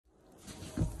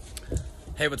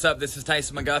Hey, what's up? This is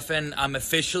Tyson McGuffin. I'm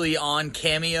officially on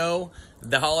Cameo.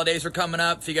 The holidays are coming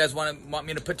up. If you guys want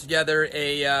me to put together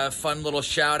a fun little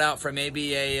shout out for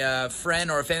maybe a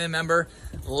friend or a family member,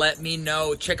 let me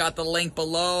know. Check out the link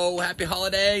below. Happy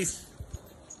holidays.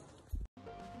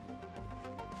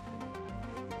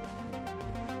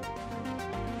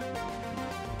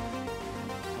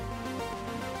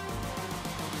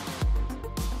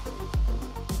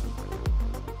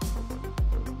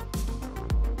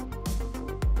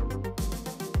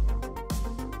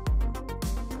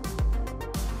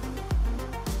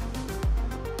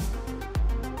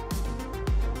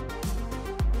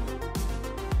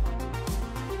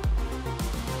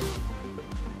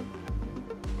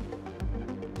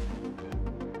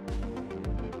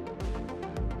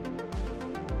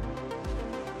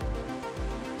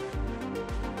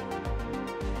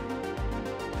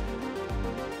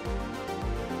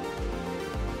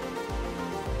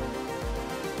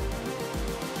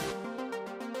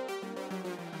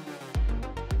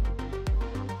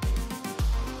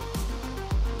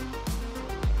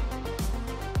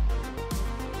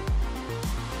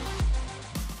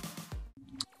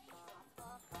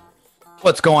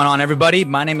 What's going on, everybody?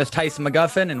 My name is Tyson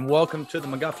McGuffin, and welcome to the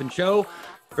McGuffin Show,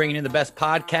 bringing you the best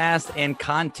podcast and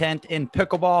content in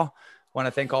pickleball. Want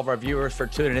to thank all of our viewers for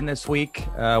tuning in this week.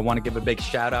 Want to give a big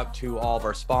shout out to all of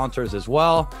our sponsors as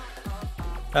well.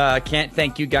 Can't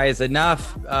thank you guys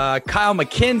enough. Kyle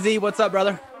McKenzie, what's up,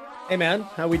 brother? Hey, man.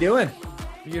 How we doing?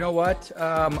 You know what?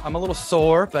 I'm a little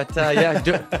sore, but yeah,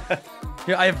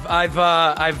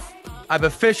 I've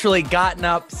officially gotten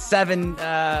up seven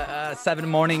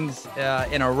mornings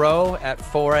in a row at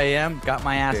 4 a.m. Got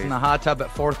my ass in the hot tub at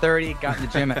 4:30. Got in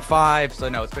the gym at 5. So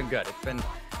no, it's been good. It's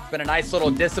been a nice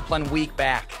little disciplined week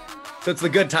back. So it's the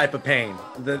good type of pain,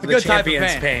 the good champion's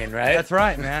type of pain, right? That's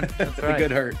right, man. That's right. The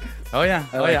good hurt. Oh yeah,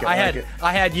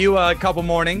 I had you a couple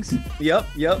mornings. Yep.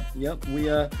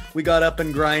 We got up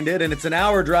and grinded, and it's an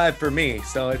hour drive for me.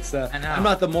 So it's I'm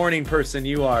not the morning person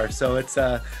you are, so it's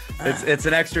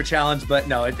an extra challenge, but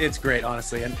no, it's great,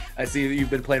 honestly. And I see that you've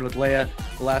been playing with Leia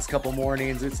the last couple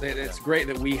mornings. It's great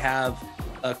that we have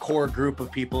a core group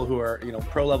of people who are,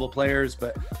 pro level players,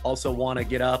 but also want to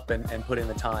get up and put in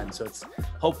the time. So it's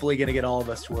hopefully going to get all of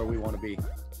us to where we want to be.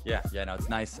 Yeah, no, it's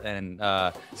nice. And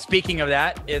speaking of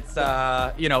that, it's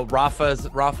Rafa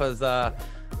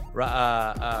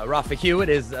Hewett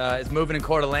is moving in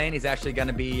Coeur d'Alene. He's actually going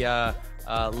to be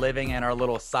living in our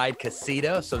little side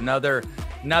casita. So another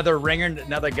ringer,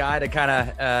 another guy to kind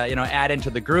of add into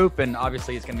the group, and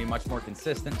obviously it's going to be much more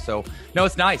consistent. So no,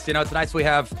 it's nice. It's nice we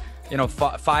have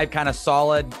five kind of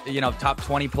solid top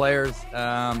 20 players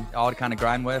all to kind of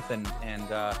grind with, and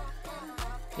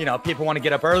people want to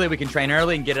get up early, we can train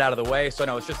early and get it out of the way. So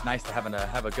no, it's just nice to have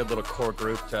a good little core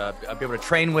group to be able to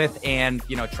train with and,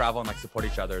 travel and support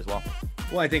each other as well.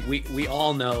 Well, I think we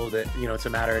all know that, it's a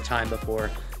matter of time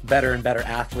before better and better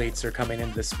athletes are coming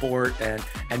into the sport and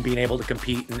being able to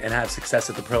compete and have success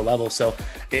at the pro level. So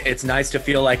it's nice to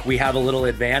feel like we have a little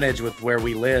advantage with where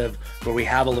we live, where we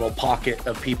have a little pocket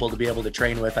of people to be able to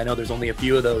train with. I know there's only a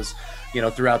few of those,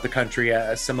 throughout the country.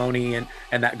 Simone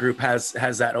and that group has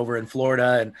that over in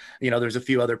Florida, and there's a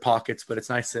few other pockets, but it's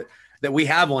nice that we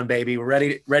have one, baby. We're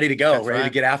ready to go. That's ready to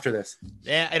get after this.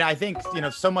 Yeah, and I think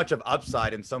so much of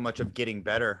upside and so much of getting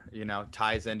better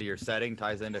ties into your setting,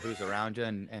 ties into who's around you,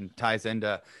 and ties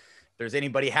into if there's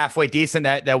anybody halfway decent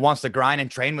that wants to grind and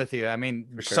train with you. I mean,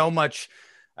 sure. so much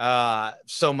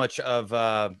of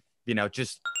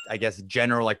just, I guess,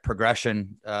 general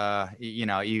progression.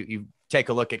 You take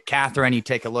a look at Catherine, you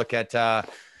take a look at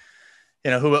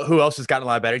who else has gotten a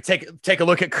lot better. Take a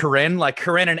look at Corinne.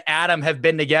 Corinne and Adam have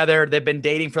been together. They've been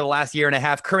dating for the last year and a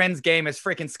half. Corinne's game is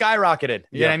freaking skyrocketed.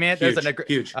 You know what I mean?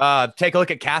 Huge. Take a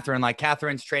look at Catherine.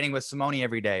 Catherine's training with Simone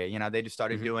every day. They just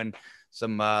started doing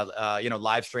some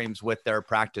live streams with their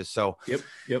practice. So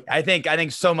yep. I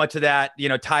think so much of that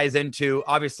ties into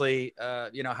obviously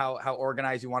how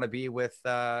organized you want to be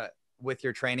with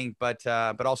your training, but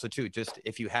also too, just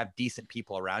if you have decent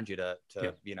people around you to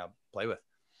play with.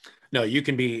 No, you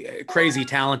can be crazy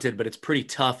talented, but it's pretty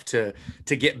tough to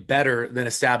get better than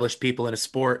established people in a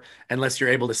sport unless you're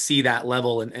able to see that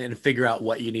level and figure out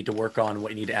what you need to work on,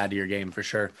 what you need to add to your game, for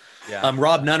sure. Yeah.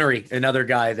 Rob Nunnery, another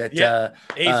guy that he's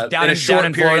in a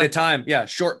short period of time. Yeah,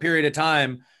 short period of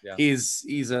time. Yeah.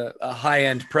 He's a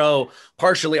high-end pro.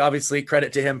 Partially, obviously,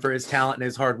 credit to him for his talent and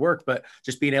his hard work, but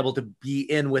just being able to be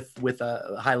in with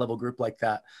a high-level group like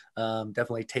that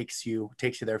definitely takes you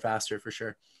there faster, for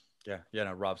sure. Yeah.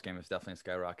 No, Rob's game is definitely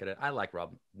skyrocketed. I like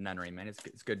Rob Nunnery, man. It's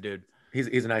a good dude.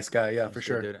 He's a nice guy. Yeah, for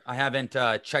sure. Dude. I haven't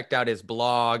checked out his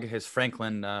blog, his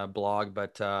Franklin blog,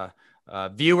 but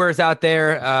viewers out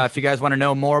there. If you guys want to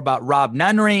know more about Rob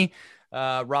Nunnery,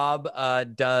 Rob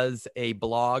does a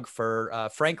blog for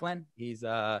Franklin. He's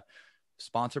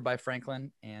sponsored by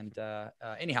Franklin, and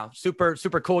anyhow, super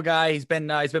cool guy. He's been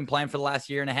playing for the last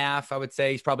year and a half. I would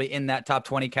say he's probably in that top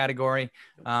 20 category,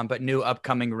 but new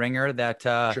upcoming ringer that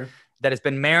Sure. that has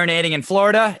been marinating in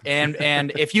Florida, and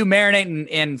if you marinate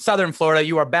in Southern Florida,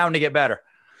 you are bound to get better.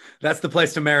 That's the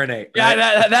place to marinate. Right?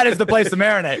 Yeah, that is the place to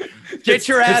marinate. Get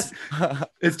your ass.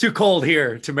 It's too cold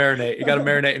here to marinate. You got to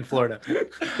marinate in Florida.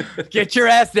 Get your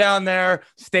ass down there.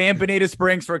 Stay in Bonita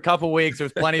Springs for a couple weeks.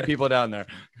 There's plenty of people down there.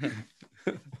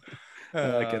 I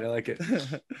like it.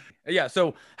 Yeah.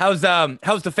 So how's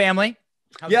the family?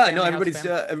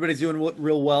 Everybody's doing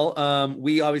real well.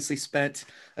 We obviously spent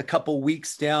a couple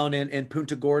weeks down in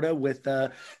Punta Gorda with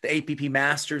the APP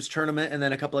Masters tournament, and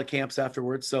then a couple of camps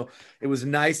afterwards. So it was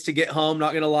nice to get home.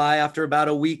 Not gonna lie, after about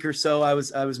a week or so, I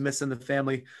was missing the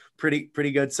family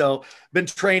pretty good. So been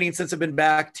training since I've been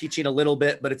back, teaching a little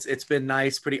bit, but it's been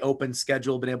nice, pretty open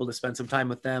schedule. Been able to spend some time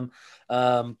with them.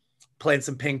 Playing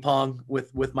some ping pong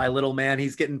with my little man.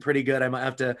 He's getting pretty good. I might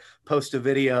have to post a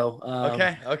video.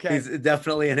 Okay. He's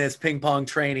definitely in his ping pong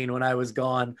training when I was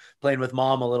gone playing with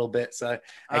mom a little bit. So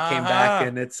I came back,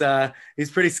 and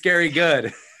he's pretty scary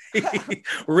good. He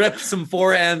ripped some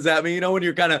forehands at me, when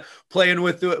you're kind of playing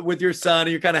with your son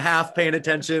and you're kind of half paying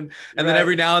attention, and then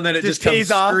every now and then it just comes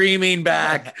screaming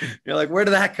back. You're like, where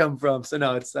did that come from? So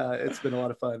no, it's been a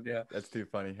lot of fun. Yeah, that's too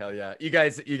funny. Hell yeah. You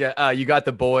got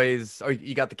the boys, or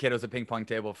you got the kiddos at ping pong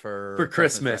table for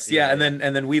Christmas. Right? Yeah.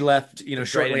 And then we left,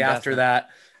 shortly after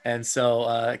that. And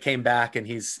so came back, and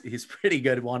he's pretty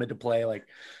good. Wanted to play like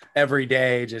every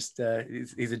day. Just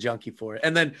he's a junkie for it.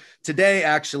 And then today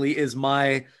actually is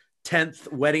my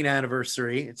 10th wedding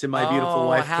anniversary to my beautiful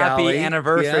wife, happy Callie.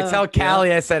 Anniversary. Yeah, Tell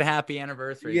Callie I said happy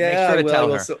anniversary. Yeah, make sure to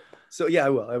tell her. So yeah, I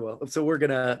will. So we're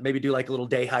gonna maybe do like a little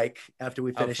day hike after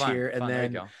we finish here, and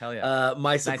then hell yeah.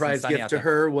 My surprise gift to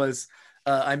her was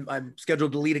I'm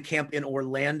scheduled to lead a camp in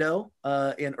Orlando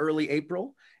in early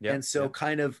April, and so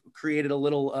kind of created a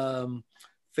little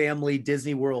family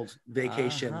Disney World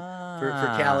vacation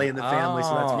for Callie and the family.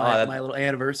 So that's my little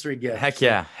anniversry gift. Heck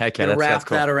yeah. Wrap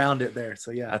that around it there.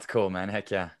 So yeah, that's cool, man.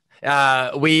 Heck yeah.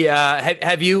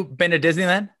 Have you been to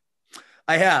Disneyland?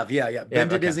 I have. Yeah. Been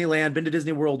to Disneyland, been to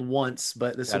Disney World once,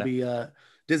 but this will be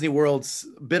Disney World's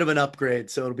a bit of an upgrade.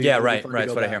 So it'll be right.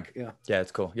 That's what I hear. Yeah,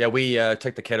 it's cool. Yeah. We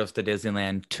took the kiddos to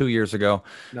Disneyland 2 years ago.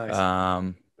 Nice.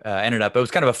 It was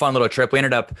kind of a fun little trip. We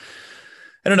ended up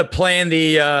playing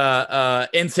the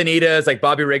Encinitas, like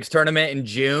Bobby Riggs tournament in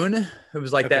June. It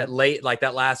was like that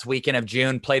last weekend of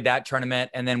June, played that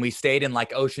tournament. And then we stayed in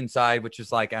like Oceanside, which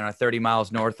is like, I don't know, 30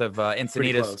 miles north of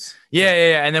Encinitas.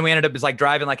 Yeah. And then we ended up just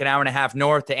driving like an hour and a half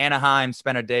north to Anaheim,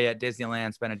 spent a day at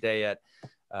Disneyland, spent a day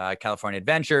at California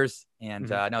Adventures. And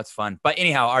no, it's fun. But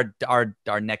anyhow,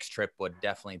 our next trip would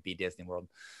definitely be Disney World.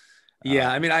 Yeah.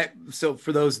 I mean, so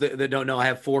for those that don't know, I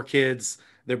have 4 kids.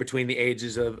 They're between the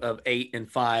ages of 8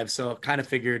 and 5. So kind of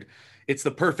figured it's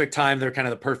the perfect time. They're kind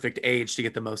of the perfect age to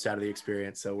get the most out of the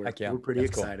experience. So we're pretty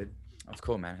excited. Cool. That's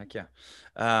cool, man. Heck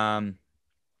yeah.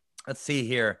 Let's see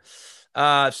here.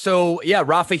 So yeah,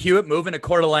 Rafa Hewett moving to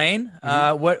Coeur d'Alene.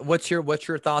 What's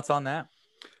your thoughts on that?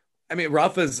 I mean,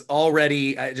 Rafa's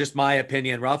already, just my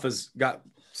opinion, Rafa's got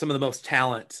some of the most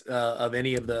talent of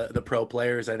any of the pro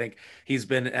players. I think he's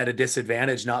been at a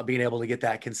disadvantage not being able to get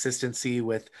that consistency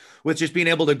with just being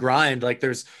able to grind. Like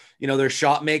there's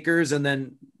shot makers, and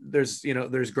then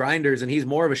there's grinders, and he's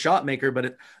more of a shot maker,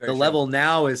 but the level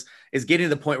now is getting to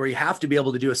the point where you have to be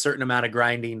able to do a certain amount of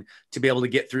grinding to be able to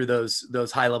get through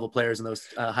those high level players and those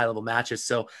high level matches.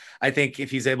 So I think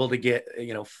if he's able to get,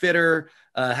 fitter,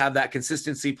 have that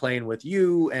consistency playing with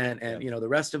you and the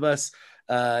rest of us,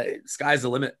 sky's the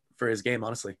limit for his game,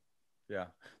 honestly. Yeah.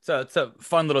 So it's a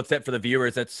fun little tip for the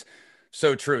viewers. That's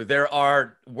so true. There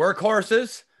are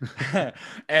workhorses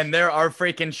and there are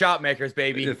freaking shot makers,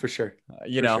 baby. Yeah, for sure.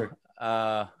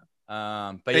 But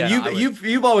yeah,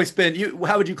 you've always been,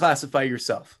 how would you classify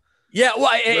yourself? Yeah. Well,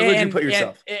 where would you put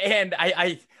yourself? And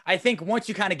I think once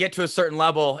you kind of get to a certain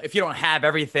level, if you don't have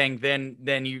everything,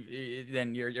 then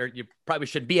you probably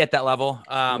should be at that level.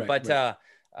 Yeah,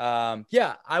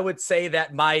 I would say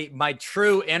that my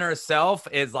true inner self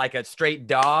is like a straight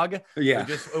dog. Yeah.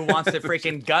 Who wants to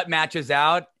freaking gut matches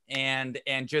out and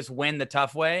just win the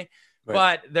tough way.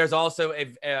 Right. But there's also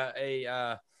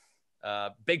a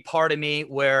big part of me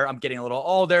where I'm getting a little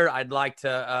older. I'd like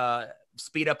to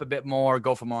speed up a bit more,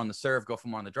 go for more on the serve, go for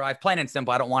more on the drive. Plain and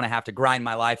simple, I don't want to have to grind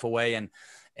my life away and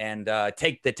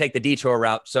take the detour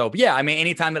route. So yeah, I mean,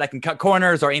 anytime that I can cut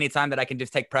corners or anytime that I can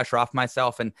just take pressure off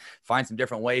myself and find some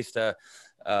different ways to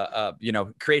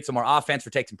create some more offense or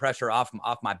take some pressure off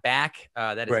my back,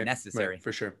 that is necessary. Right,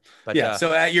 for sure. But yeah.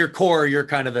 So at your core, you're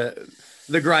kind of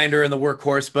the grinder and the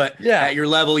workhorse, but at your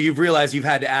level, you've realized you've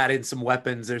had to add in some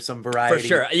weapons. There's some variety. For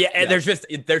sure. Yeah. And there's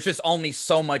just only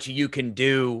so much you can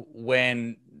do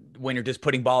when you're just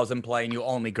putting balls in play and you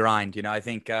only grind. I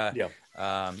think you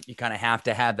kind of have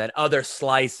to have that other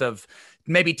slice of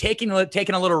maybe taking a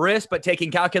little risk, but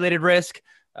taking calculated risk.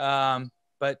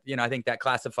 But I think that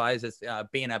classifies as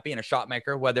being a shot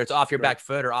maker, whether it's off your back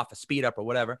foot or off a speed up or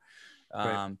whatever.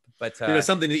 But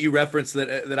something that you referenced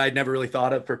that I'd never really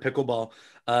thought of for pickleball.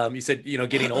 You said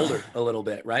getting older a little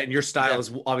bit, right? And your style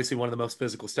is obviously one of the most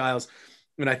physical styles.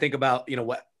 When I think about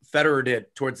what Federer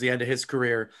did towards the end of his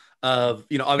career, of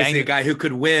obviously a guy who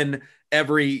could win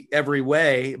every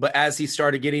way, but as he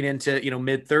started getting into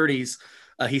mid 30s.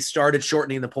 He started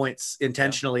shortening the points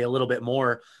intentionally a little bit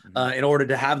more in order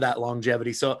to have that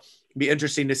longevity. So it'd be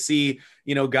interesting to see,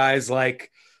 guys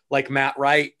like Matt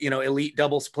Wright, elite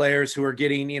doubles players who are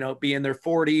getting, be in their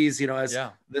 40s, as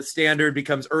the standard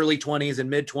becomes early 20s and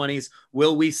mid 20s.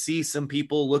 Will we see some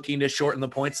people looking to shorten the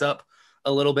points up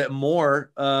a little bit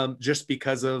more just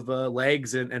because of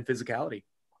legs and physicality?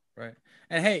 Right.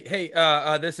 And hey,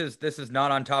 this is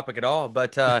not on topic at all,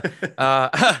 but I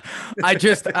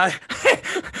just got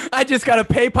a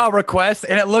PayPal request,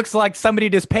 and it looks like somebody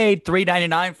just paid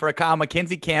 $3.99 for a Kyle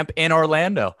McKenzie camp in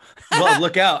Orlando. Well,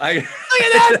 look out! Look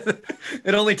at that.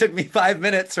 It only took me 5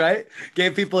 minutes, right?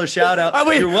 Gave people a shout out.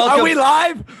 You're welcome. Are we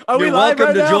live? You're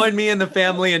welcome to join me in the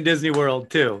family in Disney World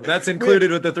too. That's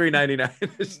included with the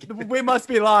 $3.99. We must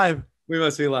be live. We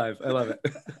must be live. I love it.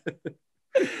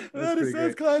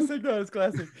 That's classic. No, it's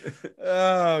classic.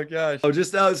 Oh gosh. Oh,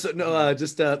 just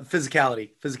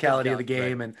physicality of the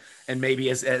game, and maybe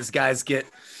as guys get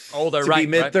older, be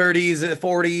mid 30s,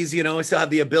 40s, still have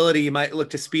the ability. You might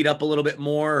look to speed up a little bit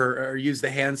more, or use the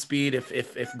hand speed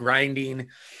if grinding,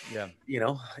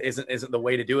 isn't the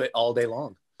way to do it all day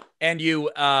long. And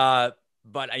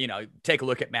but take a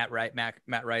look at Matt Wright.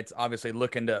 Matt Wright's obviously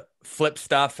looking to flip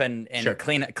stuff and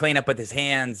clean up with his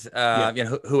hands.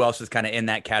 Who else is kind of in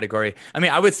that category? I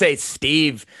mean, I would say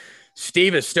Steve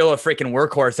is still a freaking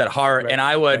workhorse at heart. And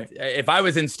I would, if I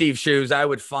was in Steve's shoes, I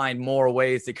would find more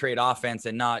ways to create offense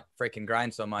and not freaking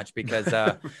grind so much because,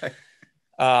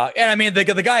 and I mean,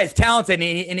 the guy is talented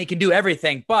and he can do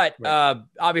everything, but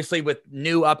obviously with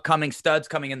new upcoming studs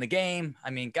coming in the game, I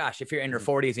mean, gosh, if you're in your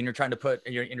 40s and you're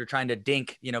trying to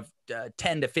dink,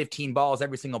 10 to 15 balls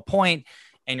every single point,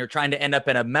 and you're trying to end up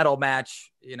in a medal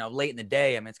match, late in the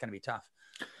day, I mean, it's going to be tough.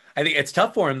 I think it's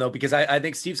tough for him though, because I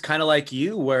think Steve's kind of like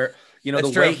you, where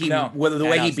the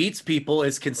way he beats people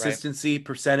is consistency,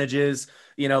 percentages,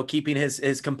 keeping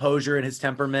his composure and his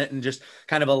temperament, and just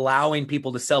kind of allowing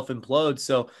people to self-implode.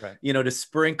 So, to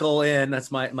sprinkle in, that's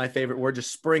my favorite word,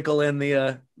 just sprinkle in give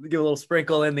a little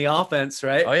sprinkle in the offense,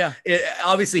 right? Oh yeah.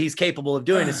 Obviously he's capable of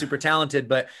doing it, super talented,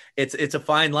 but it's a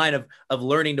fine line of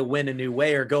learning to win a new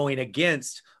way or going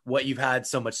against what you've had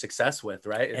so much success with,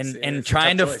 right? It's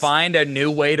trying to find a new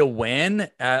way to win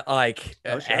at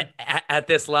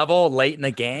this level late in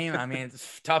the game. I mean,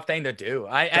 it's a tough thing to do.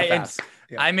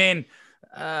 I mean,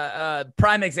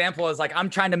 prime example is like, I'm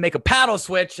trying to make a paddle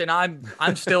switch and I'm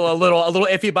still a little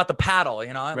iffy about the paddle,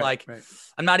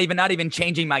 I'm not even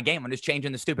changing my game. I'm just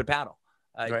changing the stupid paddle.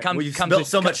 You've built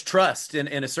so much trust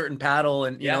in a certain paddle,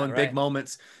 and in big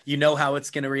moments, how it's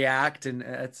going to react, and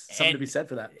it's something to be said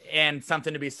for that. And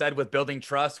something to be said with building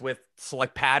trust with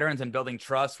select patterns, and building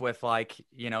trust with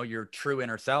your true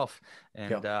inner self.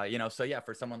 And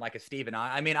for someone like a Steve and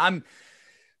I mean,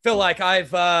 feel like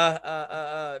I've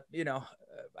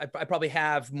I probably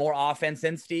have more offense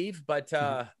than Steve, but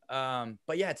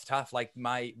it's tough. Like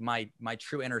my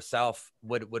true inner self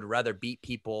would rather beat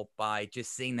people by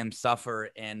just seeing them suffer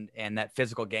and that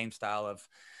physical game style of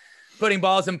putting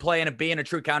balls in play and being a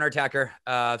true counterattacker.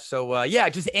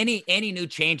 Just any new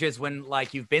changes when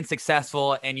you've been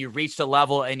successful and you reached a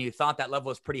level and you thought that level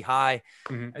was pretty high.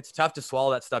 It's tough to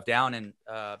swallow that stuff down and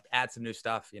add some new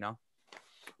stuff,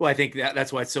 Well, I think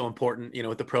that's why it's so important,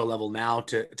 at the pro level now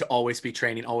to always be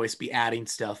training, always be adding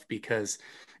stuff, because,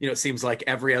 it seems like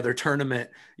every other tournament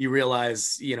you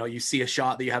realize, you see a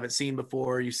shot that you haven't seen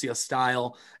before, you see a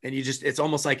style, and it's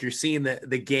almost like you're seeing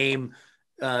the game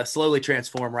slowly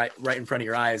transform right in front of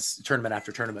your eyes, tournament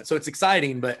after tournament. So it's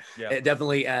exciting, but it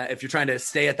definitely, if you're trying to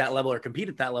stay at that level or compete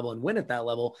at that level and win at that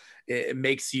level, it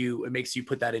makes you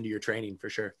put that into your training for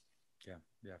sure.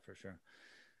 Yeah, for sure.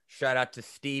 Shout out to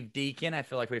Steve Deakin. I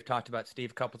feel like we've talked about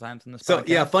Steve a couple times in this podcast. So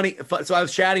yeah, funny. So I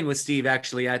was chatting with Steve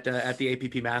actually at the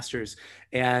APP Masters,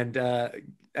 and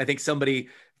I think somebody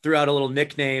threw out a little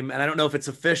nickname, and I don't know if it's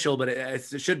official, but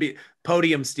it should be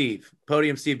Podium Steve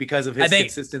because of his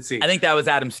consistency. I think that was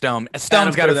Adam Stone.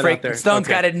 Stone's got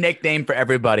a nickname for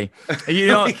everybody. You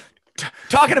know,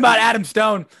 talking about Adam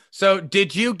Stone. So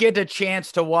did you get a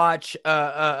chance to watch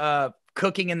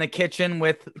Cooking in the Kitchen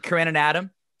with Corinne and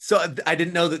Adam? So I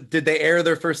didn't know that. Did they air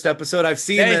their first episode? I've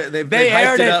seen they've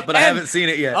hyped it up, but I haven't seen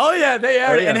it yet. Oh yeah, they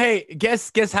aired it. And hey,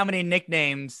 guess how many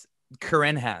nicknames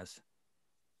Corinne has?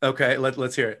 Okay,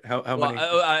 let's hear it. How many?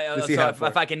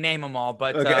 If I can name them all,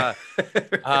 but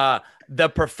the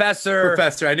professor.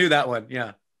 Professor, I knew that one.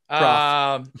 Yeah.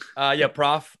 Prof.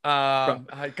 I'm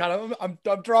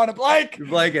drawing a blank. You're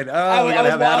blanking. Oh, we gotta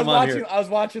have Adam on here. I was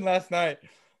watching last night.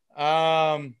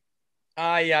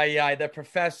 The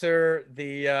professor,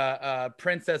 the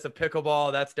princess of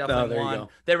pickleball. That's definitely one.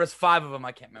 There was 5 of them.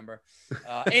 I can't remember.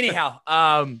 Anyhow,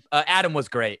 Adam was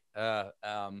great.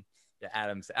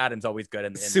 Adam's always good.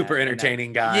 In super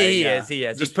entertaining guy. Yeah, he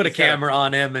is. Just put a camera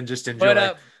on him and just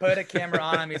enjoy. Put a camera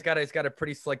on him. He's got a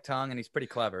pretty slick tongue and he's pretty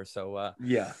clever. So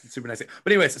yeah, super nice.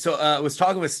 But anyways, so I was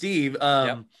talking with Steve.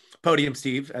 Podium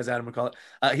Steve, as Adam would call it.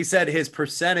 He said his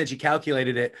percentage, he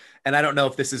calculated it, and I don't know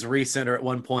if this is recent or at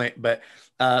one point, but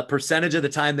percentage of the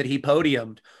time that he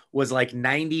podiumed was like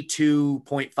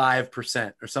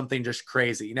 92.5% or something just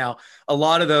crazy. Now, a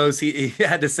lot of those, he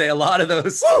had to say a lot of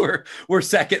those were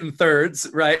second and thirds,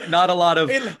 right? Not a lot of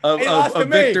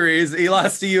victories. He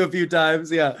lost to you a few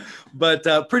times. Yeah.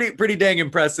 But pretty dang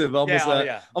impressive. Almost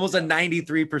a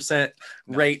 93%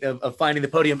 rate of finding the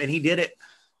podium. And he did it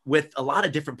with a lot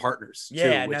of different partners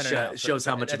too, which shows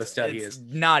how much of a stud he is.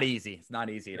 Not easy. It's not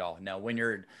easy at all. No, when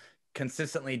you're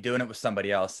consistently doing it with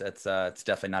somebody else, it's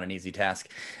definitely not an easy task.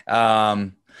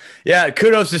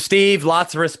 Kudos to Steve.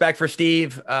 Lots of respect for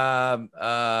Steve.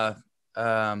 I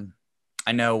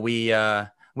know we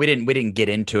didn't get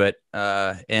into it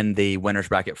in the winners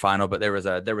bracket final, but there was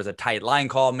a tight line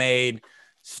call made.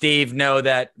 Steve, know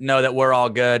that we're all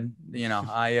good. You know,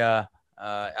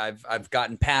 I've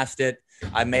gotten past it.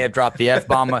 I may have dropped the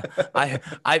F-bomb. I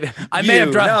may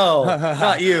have dropped. No,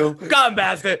 not you. Gone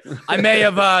past it. I may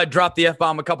have dropped the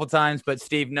F-bomb a couple times, but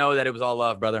Steve, know that it was all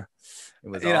love, brother. It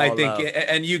was all I think, love.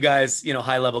 And you guys,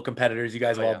 high level competitors, you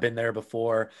guys have all been there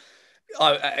before.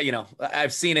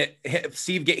 I've seen it.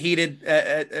 Steve get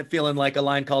heated, feeling like a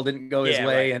line call didn't go his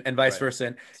way, and vice versa.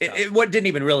 And it didn't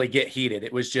even really get heated.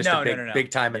 It was just big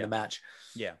time in the match.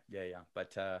 Yeah.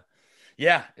 But.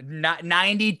 Not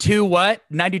 92. What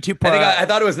 92? I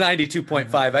thought it was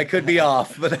 92.5. I could be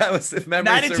off, but that was, if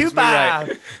memory serves me right,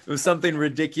 it was something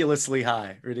ridiculously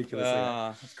high.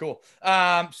 High. That's cool.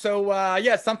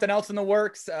 Something else in the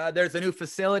works. There's a new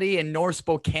facility in North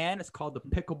Spokane. It's called the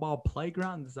Pickleball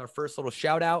Playground. This is our first little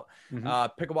shout out.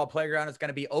 Pickleball Playground is going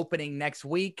to be opening next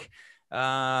week.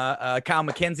 Kyle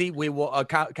McKenzie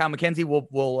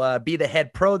will be the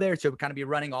head pro there, so we'll kind of be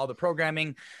running all the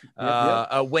programming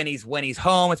when he's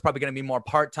home. It's probably going to be more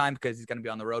part-time because he's going to be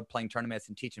on the road playing tournaments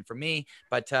and teaching for me,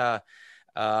 but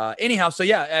anyhow, so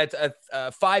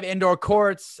it's 5 indoor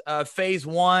courts. Phase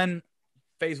one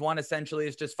essentially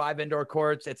is just 5 indoor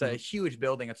courts. It's a huge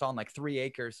building. It's on like 3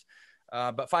 acres,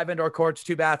 but 5 indoor courts,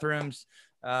 2 bathrooms.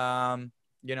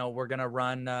 We're going to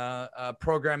run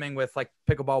programming with like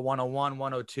Pickleball 101,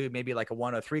 102, maybe like a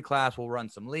 103 class. We'll run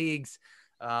some leagues.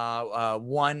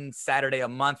 One Saturday a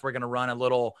month, we're going to run a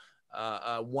little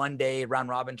 1-day round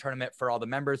robin tournament for all the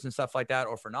members and stuff like that,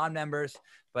 or for non-members.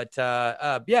 But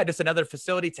just another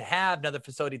facility to have, another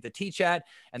facility to teach at,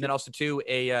 and then also too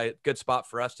a good spot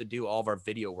for us to do all of our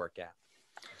video work at.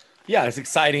 Yeah, it's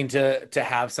exciting to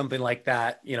have something like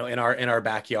that, in our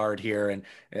backyard here, and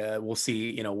we'll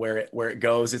see, where it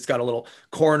goes. It's got a little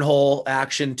cornhole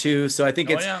action too, so I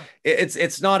think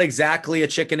it's not exactly a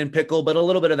chicken and pickle, but a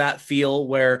little bit of that feel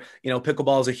where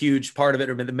pickleball is a huge part of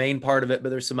it, or the main part of it, but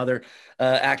there's some other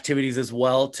activities as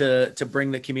well to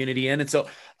bring the community in, and so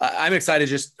I'm excited.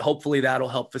 Just hopefully that'll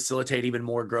help facilitate even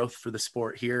more growth for the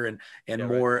sport here, and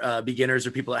more beginners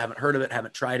or people that haven't heard of it,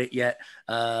 haven't tried it yet,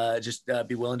 just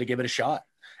be willing to give it a shot.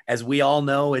 As we all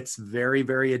know, it's very,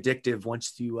 very addictive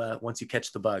once you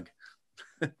catch the bug.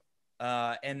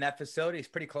 And that facility is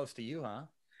pretty close to you, huh?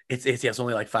 It's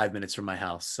only like 5 minutes from my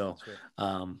house. So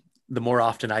the more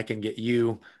often I can get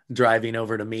you driving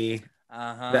over to me,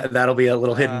 that'll be a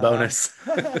little hidden bonus.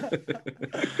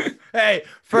 Hey,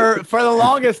 for the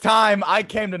longest time, I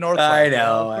came to North. I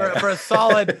know for a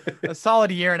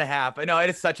solid year and a half. I know it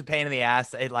is such a pain in the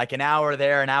ass. Like an hour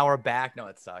there, an hour back. No,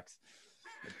 it sucks.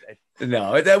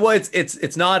 No,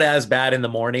 it's not as bad in the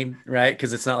morning, right?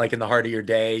 Because it's not like in the heart of your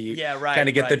day. You kind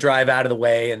of get the drive out of the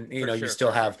way, and you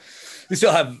still have you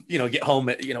still have, get home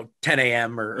at, 10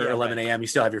 a.m. or 11 a.m. You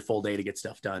still have your full day to get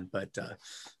stuff done. But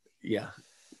yeah.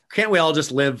 Can't we all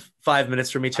just live 5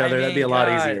 minutes from each other? That'd be a lot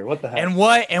easier. What the heck? And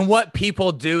what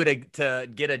people do to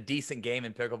get a decent game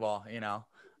in pickleball,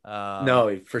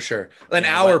 no, for sure. An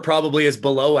hour probably is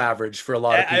below average for a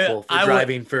lot of people for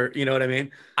driving for, you know what I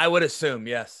mean? I would assume.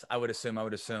 Yes. I would assume,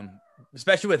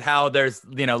 especially with how there's,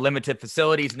 limited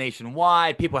facilities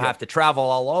nationwide. People have to travel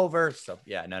all over. So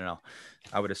yeah, no.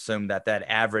 I would assume that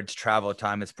average travel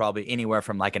time is probably anywhere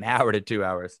from like an hour to 2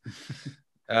 hours.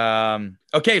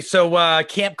 Okay. So,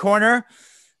 Camp Corner,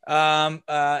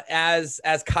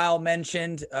 as Kyle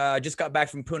mentioned, just got back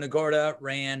from Punta Gorda,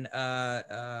 ran,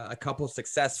 a couple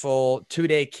successful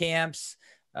 2-day camps,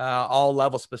 all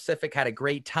level specific, had a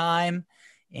great time.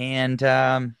 And,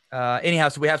 anyhow,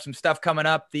 so we have some stuff coming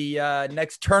up. The,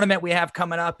 next tournament we have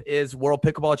coming up is World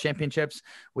Pickleball Championships.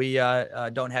 We,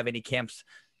 don't have any camps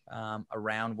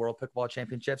around World Pickleball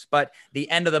Championships, but the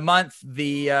end of the month,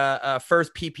 the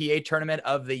first PPA tournament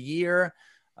of the year,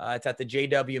 it's at the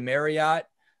JW Marriott.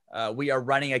 We are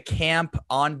running a camp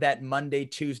on that Monday,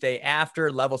 Tuesday after,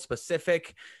 level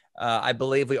specific. I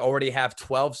believe we already have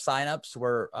 12 signups.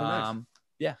 We're nice.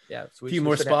 So a few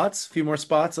more spots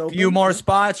open. Few more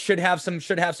spots, should have some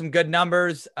good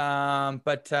numbers.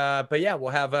 But yeah,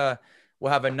 we'll have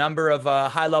a number of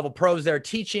high level pros there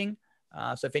teaching.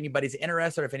 So if anybody's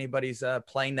interested, or if anybody's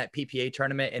playing that PPA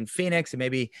tournament in Phoenix, and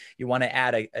maybe you want to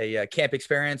add a camp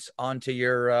experience onto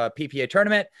your PPA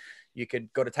tournament, you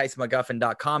could go to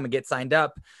TysonMcGuffin.com and get signed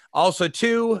up. Also,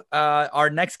 too, our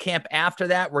next camp after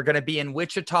that, we're going to be in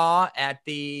Wichita at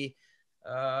the,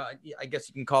 I guess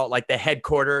you can call it like the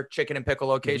headquarter chicken and pickle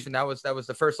location. Mm-hmm. That was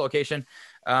the first location.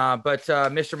 But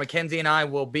Mr. McKenzie and I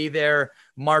will be there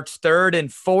March 3rd and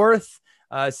 4th.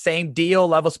 Same deal,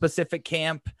 level specific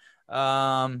camp.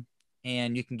 And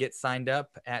you can get signed up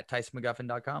at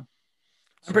TysonMcGuffin.com.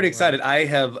 I'm pretty excited.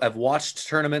 I've watched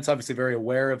tournaments, obviously very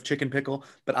aware of chicken pickle,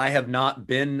 but I have not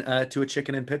been to a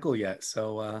chicken and pickle yet.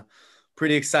 So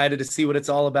pretty excited to see what it's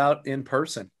all about in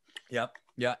person. Yep.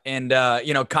 Yeah. And,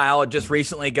 Kyle just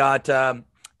recently got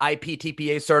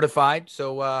IPTPA certified.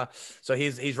 So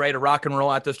he's ready to rock and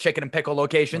roll at those chicken and pickle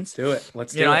locations.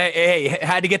 Let's do it. Hey,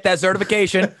 had to get that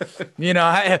certification.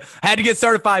 I had to get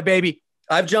certified, baby.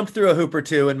 I've jumped through a hoop or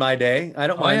two in my day. I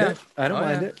don't mind it. I don't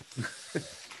mind it.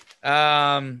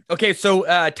 Okay.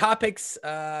 So, topics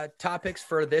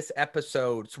for this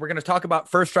episode. So we're going to talk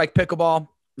about first strike pickleball.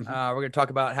 Mm-hmm. We're going to talk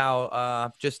about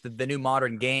how, just the new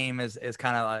modern game is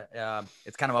kind of,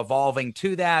 it's kind of evolving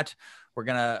to that. We're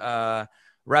going to,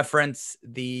 reference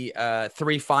the,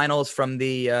 3 finals from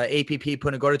the, APP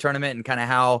Punta Gorda tournament, and kind of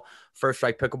how first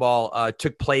strike pickleball,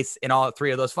 took place in all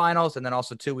 3 of those finals. And then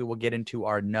also too, we will get into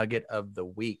our nugget of the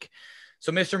week.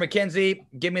 So Mr. McKenzie,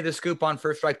 give me the scoop on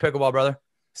first strike pickleball, brother.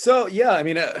 So, yeah, I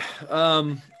mean,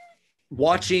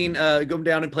 watching, going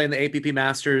down and playing the APP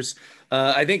Masters,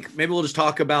 I think maybe we'll just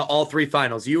talk about all 3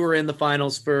 finals. You were in the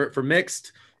finals for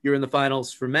mixed, you're in the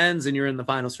finals for men's, and you're in the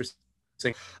finals for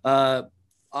singles.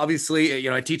 Obviously,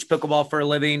 I teach pickleball for a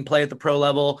living, play at the pro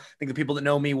level. I think the people that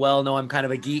know me well know I'm kind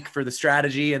of a geek for the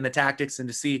strategy and the tactics, and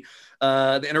to see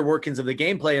the inner workings of the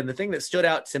gameplay. And the thing that stood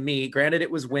out to me, granted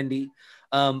it was windy,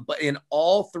 but in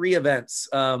all 3 events,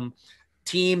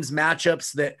 teams,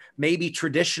 matchups that maybe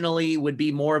traditionally would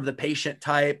be more of the patient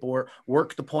type, or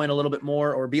work the point a little bit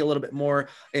more, or be a little bit more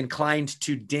inclined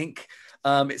to dink.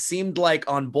 It seemed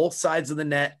like on both sides of the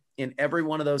net in every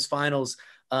one of those finals,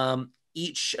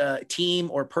 each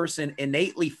team or person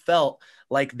innately felt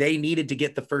like they needed to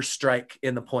get the first strike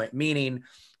in the point, meaning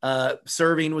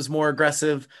serving was more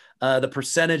aggressive. The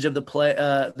percentage of the play,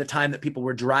 the time that people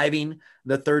were driving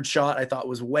the third shot, I thought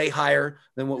was way higher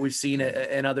than what we've seen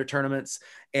in other tournaments.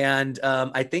 And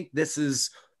I think this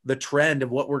is the trend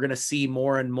of what we're going to see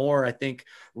more and more. I think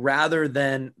rather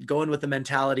than going with the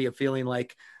mentality of feeling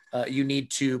like you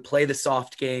need to play the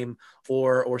soft game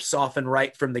or soften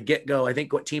right from the get-go, I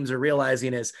think what teams are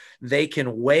realizing is they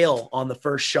can wail on the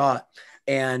first shot,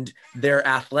 and they're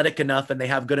athletic enough and they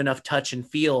have good enough touch and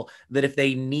feel that if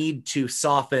they need to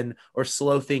soften or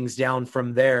slow things down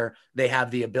from there, they have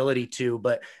the ability to.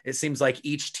 But it seems like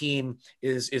each team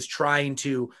is trying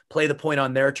to play the point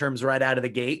on their terms right out of the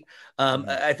gate.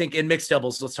 I think in mixed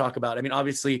doubles, let's talk about, I mean,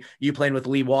 obviously you playing with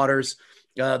Lee Waters,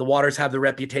 the Waters have the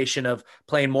reputation of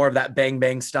playing more of that bang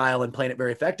bang style and playing it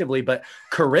very effectively. But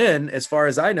Corinne, as far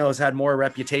as I know, has had more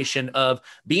reputation of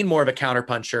being more of a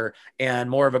counterpuncher and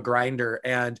more of a grinder.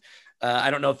 And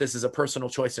I don't know if this is a personal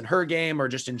choice in her game or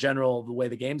just in general, the way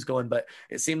the game's going, but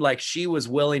it seemed like she was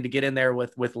willing to get in there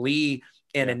with Lee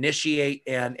and initiate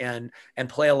and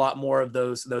play a lot more of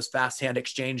those fast hand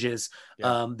exchanges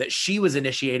that she was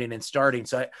initiating and starting.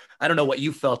 So I don't know what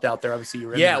you felt out there. Obviously you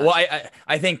were in the match. Well,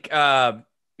 I think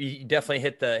you definitely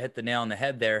hit the nail on the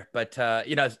head there. But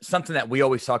something that we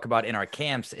always talk about in our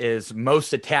camps is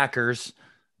most attackers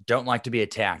don't like to be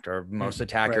attacked, or most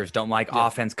attackers don't like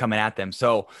offense coming at them.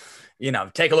 So,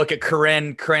 take a look at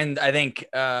Corinne. I think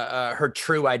her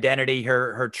true identity,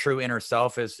 her true inner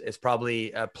self is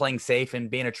probably playing safe and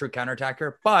being a true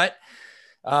counterattacker. But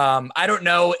I don't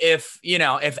know if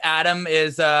Adam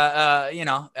is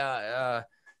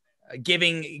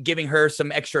giving her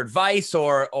some extra advice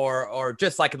or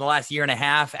just like in the last year and a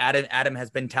half, Adam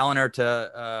has been telling her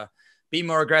to be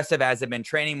more aggressive as they've been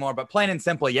training more. But plain and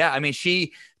simple, I mean,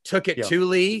 she took it to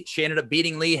Lee. She ended up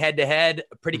beating Lee head to head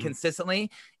pretty consistently,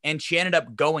 and she ended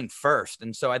up going first.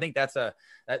 And so I think that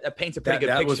paints a pretty good picture.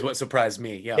 That was what surprised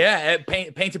me. Yeah. It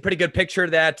paints a pretty good picture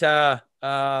that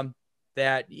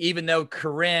that even though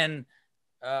Corinne,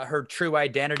 her true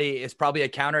identity is probably a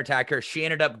counterattacker, she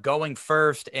ended up going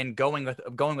first and going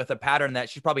with a pattern that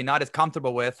she's probably not as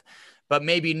comfortable with, but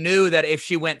maybe knew that if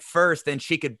she went first, then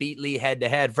she could beat Lee head to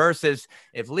head, versus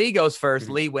if Lee goes first,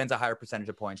 Lee wins a higher percentage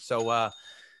of points. So, I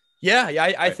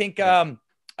think, and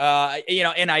I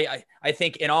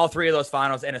think in all three of those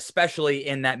finals, and especially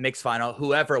in that mixed final,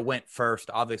 whoever went first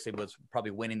obviously was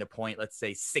probably winning the point, let's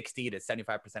say 60 to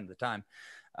 75% of the time.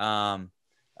 I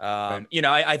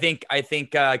think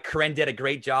Corinne did a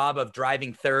great job of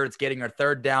driving thirds, getting her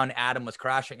third down. Adam was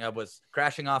crashing off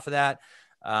of that.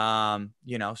 It's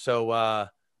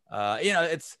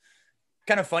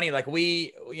kind of funny. Like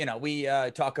we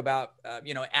talk about,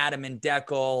 Adam and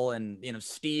Deckel and,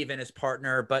 Steve and his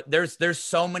partner, but there's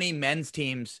so many men's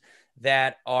teams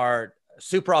that are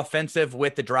super offensive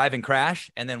with the drive and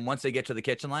crash. And then once they get to the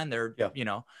kitchen line, they're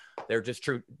just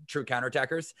true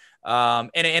counterattackers. And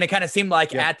it kind of seemed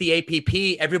like at the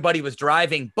APP, everybody was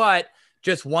driving, but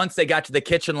just once they got to the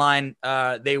kitchen line,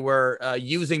 they were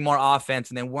using more offense,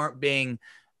 and they weren't being,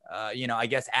 I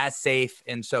guess, as safe.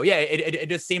 And so, it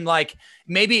just seemed like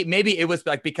maybe it was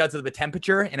like because of the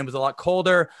temperature, and it was a lot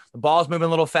colder. The ball's moving a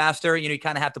little faster. You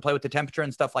kind of have to play with the temperature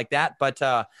and stuff like that. But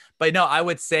no, I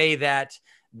would say that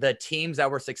the teams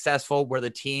that were successful were the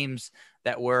teams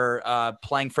that were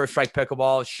playing first strike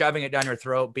pickleball, shoving it down your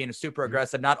throat, being super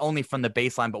aggressive, not only from the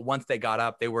baseline, but once they got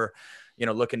up, they were,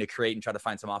 looking to create and try to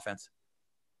find some offense.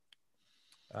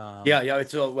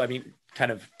 So, I mean, kind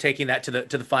of taking that to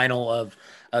the final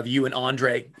of you and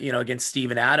Andre, against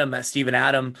Steve and Adam. Steve and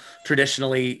Adam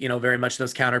traditionally, very much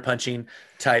those counter punching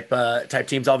type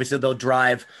teams. Obviously they'll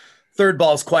drive third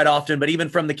balls quite often, but even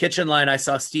from the kitchen line, I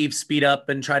saw Steve speed up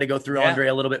and try to go through Andre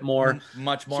a little bit more.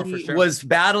 Much more, he for sure. Was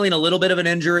battling a little bit of an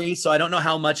injury, so I don't know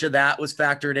how much of that was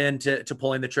factored into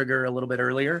pulling the trigger a little bit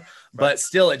earlier. But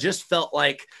still, it just felt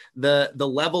like the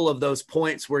level of those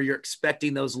points where you're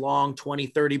expecting those long 20,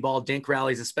 30 ball dink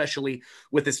rallies, especially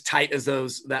with as tight as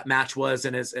that match was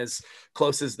and as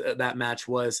close as that match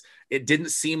was, it didn't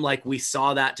seem like we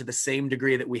saw that to the same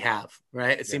degree that we have,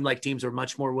 right? It seemed like teams were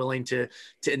much more willing to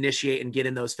initiate and get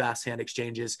in those fast hand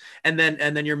exchanges. And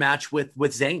then your match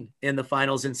with Zane in the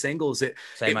finals in singles, it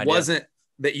wasn't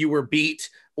that you were beat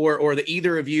or that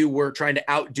either of you were trying to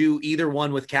outdo either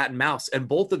one with cat and mouse. And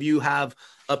both of you have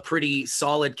a pretty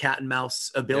solid cat and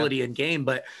mouse ability in game,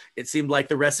 but it seemed like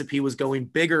the recipe was going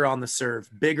bigger on the serve,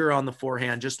 bigger on the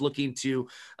forehand, just looking to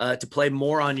play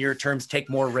more on your terms, take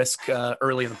more risk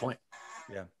early in the point.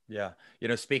 Yeah.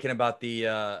 Speaking about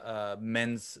the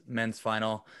men's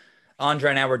final, Andre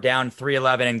and I were down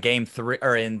 3-11 in game 3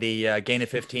 or in the game of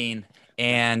 15.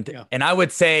 And I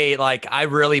would say, like, I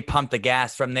really pumped the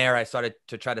gas from there. I started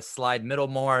to try to slide middle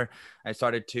more. I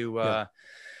started to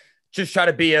just try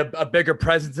to be a bigger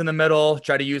presence in the middle,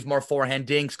 try to use more forehand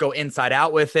dinks, go inside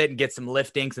out with it and get some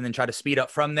lift dinks and then try to speed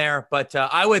up from there. But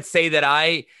I would say that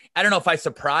I don't know if I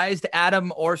surprised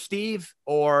Adam or Steve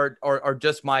or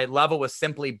just my level was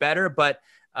simply better. But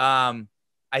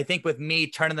I think with me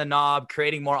turning the knob,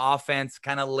 creating more offense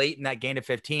kind of late in that game of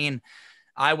 15,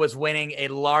 I was winning a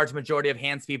large majority of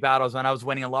hand speed battles, and I was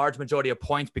winning a large majority of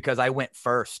points because I went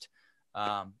first.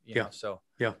 It's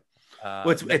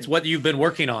what you've been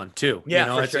working on too.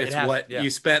 It's what you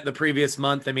spent the previous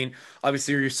month. I mean,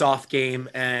 obviously your soft game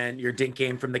and your dink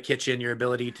game from the kitchen, your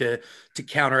ability to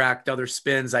counteract other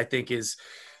spins, I think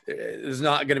there's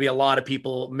not going to be a lot of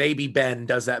people. Maybe Ben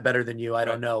does that better than you. I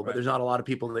don't know, but there's not a lot of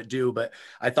people that do. But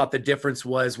I thought the difference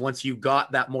was once you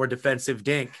got that more defensive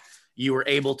dink, you were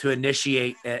able to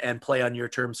initiate and play on your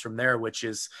terms from there, which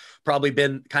has probably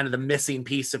been kind of the missing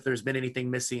piece if there's been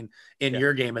anything missing in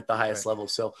your game at the highest level.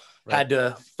 So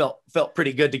felt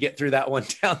pretty good to get through that one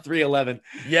down 3-11.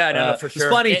 Yeah, no, for sure.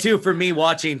 It's funny too for me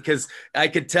watching, because I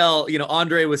could tell,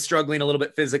 Andre was struggling a little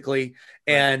bit physically,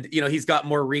 and he's got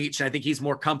more reach, and I think he's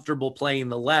more comfortable playing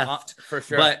the left for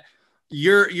sure. But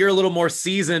you're a little more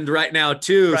seasoned right now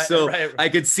too. I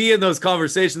could see in those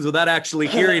conversations without actually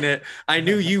hearing it, I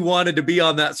knew you wanted to be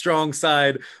on that strong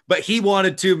side, but he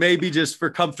wanted to maybe just for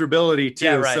comfortability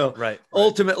too.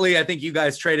 Ultimately, I think you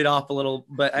guys traded off a little,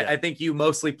 but I think you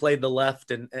mostly played the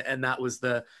left, and that was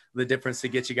the difference to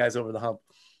get you guys over the hump.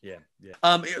 Yeah.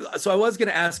 So I was going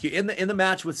to ask you in the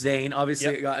match with Zane,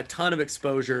 obviously got a ton of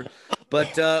exposure,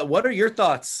 but what are your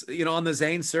thoughts, on the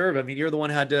Zane serve? I mean, you're the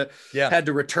one had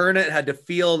to return it, had to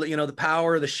feel the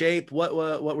power, the shape. What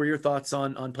were your thoughts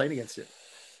on playing against it?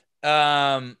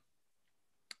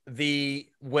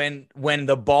 When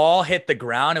the ball hit the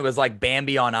ground, it was like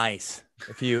Bambi on ice.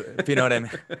 If you know what I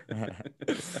mean.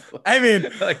 I mean,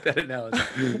 I like that analogy.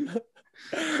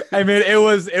 I mean, it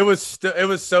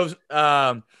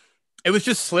was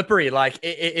just slippery. Like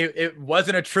it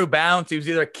wasn't a true bounce. It was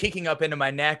either kicking up into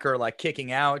my neck or like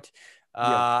kicking out.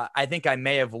 I think I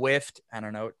may have whiffed, I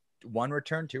don't know, 1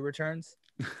 return, 2 returns.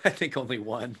 I think only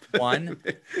 1. But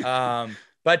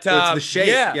it's the shape.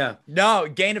 Yeah. No,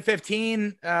 gain of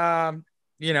 15.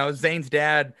 Zane's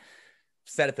dad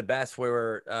said it the best. We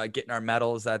were getting our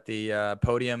medals at the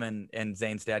podium, and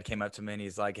Zane's dad came up to me and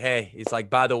he's like, "Hey," he's like,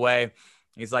 "by the way,"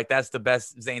 he's like, "that's the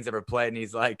best Zane's ever played." And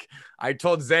he's like, "I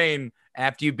told Zane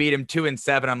after you beat him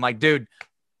 2-7, I'm like, dude,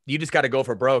 you just got to go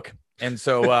for broke." And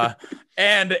so,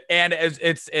 and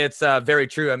it's very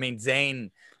true. I mean,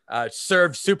 Zane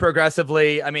served super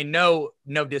aggressively. I mean, no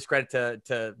discredit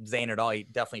to Zane at all. He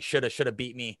definitely should have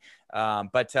beat me.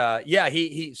 But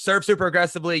he served super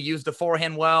aggressively, used the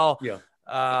forehand well. Yeah.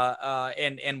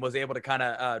 And was able to kind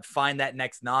of find that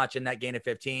next notch in that gain of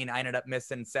 15. I ended up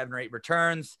missing 7 or 8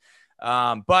 returns.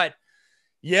 But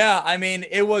yeah, I mean,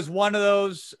 it was one of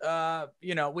those,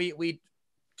 we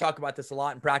talk about this a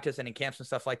lot in practice and in camps and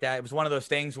stuff like that. It was one of those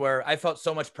things where I felt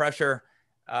so much pressure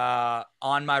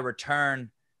on my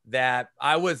return that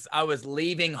I was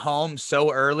leaving home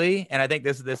so early. And I think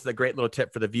this is a great little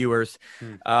tip for the viewers.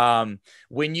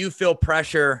 When you feel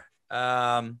pressure,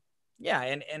 and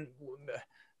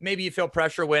maybe you feel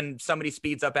pressure when somebody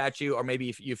speeds up at you, or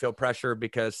maybe you feel pressure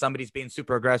because somebody's being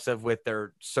super aggressive with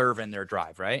their serve and their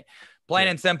drive, right? Plain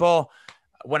and simple.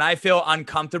 When I feel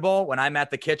uncomfortable, when I'm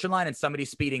at the kitchen line and somebody's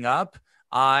speeding up,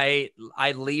 I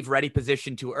leave ready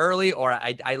position too early, or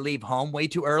I leave home way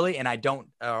too early, and I don't,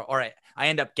 or I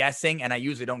end up guessing, and I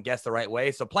usually don't guess the right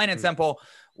way. So plain and simple,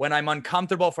 when I'm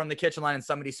uncomfortable from the kitchen line and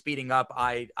somebody's speeding up,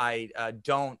 I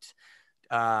don't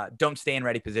stay in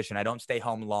ready position. I don't stay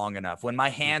home long enough. When my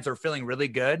hands are feeling really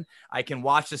good, I can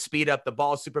watch the speed up. The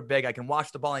ball is super big. I can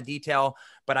watch the ball in detail,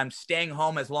 but I'm staying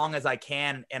home as long as I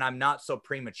can, and I'm not so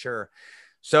premature.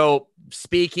 So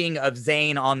speaking of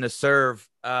Zane on the serve,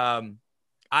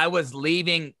 I was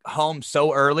leaving home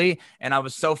so early, and I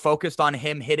was so focused on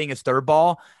him hitting his third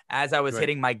ball as I was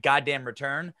hitting my goddamn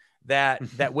return that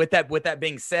with that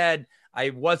being said,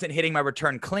 I wasn't hitting my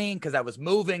return clean because I was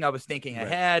moving. I was thinking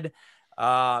ahead.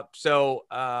 Mess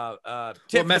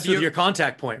with your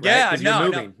contact point, right? Yeah, you're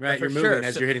moving, right? You're moving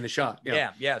as you're hitting the shot.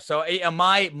 Yeah. So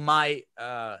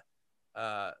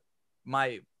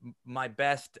my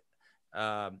best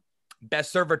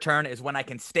serve return is when I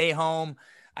can stay home.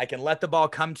 I can let the ball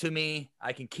come to me.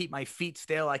 I can keep my feet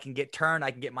still. I can get turned.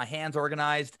 I can get my hands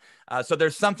organized. So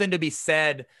there's something to be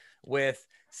said with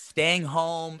staying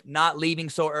home, not leaving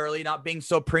so early, not being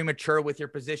so premature with your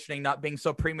positioning, not being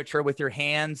so premature with your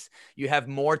hands. You have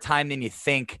more time than you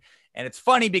think. And it's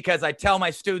funny because I tell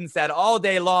my students that all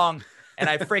day long, and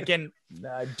I freaking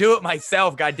do it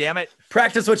myself. God damn it.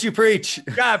 Practice what you preach.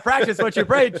 God, practice what you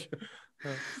preach.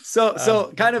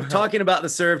 So kind of talking about the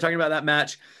serve, talking about that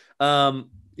match,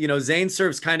 Zane's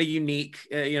serve's kind of unique,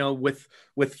 with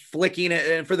flicking it.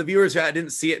 And for the viewers who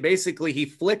didn't see it, basically he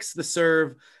flicks the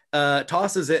serve,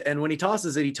 tosses it. And when he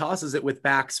tosses it with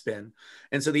backspin.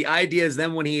 And so the idea is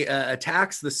then when he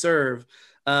attacks the serve,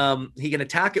 he can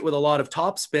attack it with a lot of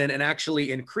topspin and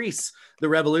actually increase the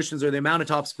revolutions or the amount of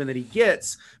topspin that he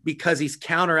gets because he's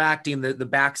counteracting the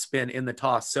backspin in the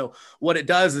toss. So what it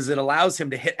does is it allows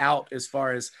him to hit out as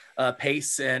far as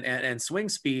pace and swing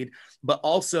speed, but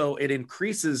also it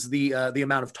increases the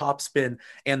amount of topspin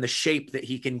and the shape that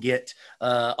he can get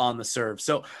on the serve.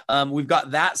 So we've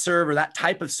got that serve, or that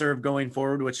type of serve, going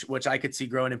forward, which I could see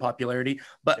growing in popularity,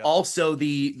 but also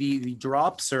the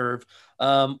drop serve.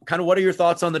 Kind of, what are your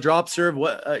thoughts on the drop serve?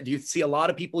 What do you see a lot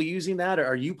of people using that, or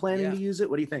are you planning to use it?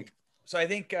 What do you think? So I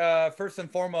think first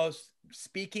and foremost,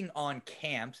 speaking on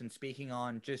camps and speaking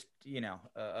on just,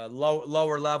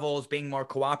 lower levels, being more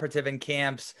cooperative in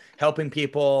camps, helping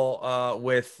people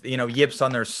with, yips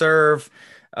on their serve.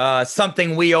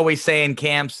 Something we always say in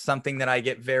camps, something that I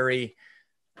get very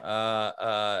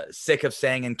sick of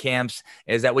saying in camps,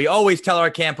 is that we always tell our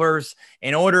campers,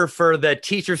 in order for the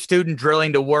teacher-student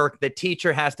drilling to work, the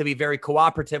teacher has to be very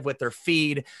cooperative with their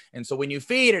feed. And so when you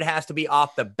feed, it has to be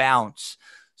off the bounce.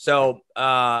 So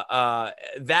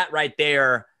that right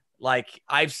there, like,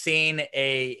 I've seen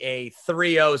a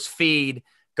 3.0's feed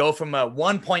go from a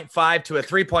 1.5 to a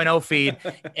 3.0 feed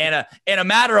in a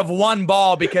matter of one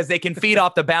ball, because they can feed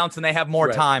off the bounce and they have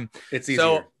more time. It's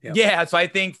easier. So so I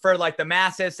think for like the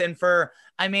masses, and for,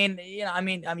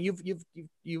 you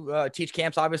teach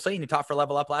camps, obviously, and you taught for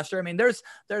Level Up last year. I mean, there's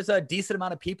a decent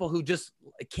amount of people who just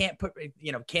can't put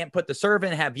the serve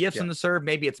in, have yips in the serve.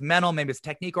 Maybe it's mental, maybe it's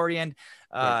technique oriented,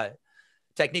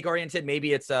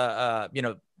 maybe it's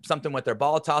something with their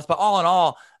ball toss. But all in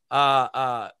all,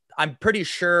 I'm pretty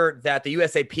sure that the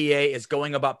USAPA is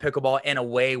going about pickleball in a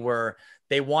way where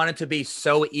they want it to be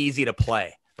so easy to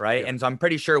play, right? And so I'm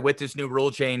pretty sure with this new rule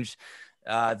change,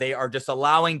 they are just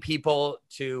allowing people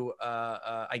to,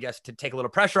 to take a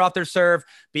little pressure off their serve,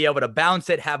 be able to bounce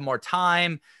it, have more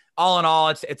time. All in all,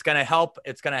 it's going to help.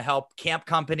 It's going to help camp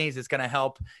companies. It's going to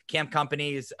help camp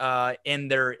companies in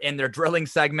their drilling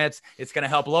segments. It's going to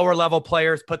help lower level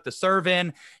players put the serve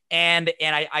in, and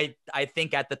I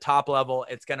think at the top level,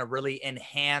 it's going to really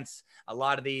enhance a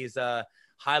lot of these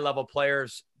high level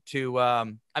players to.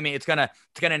 It's going to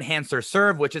enhance their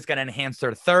serve, which is going to enhance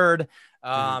their third. So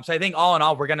I think all in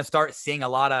all, we're going to start seeing a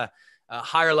lot of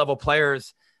higher level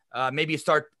players. Maybe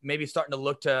starting to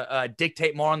look to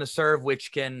dictate more on the serve,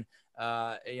 which can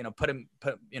put him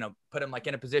like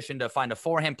in a position to find a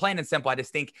forehand. Plain and simple, I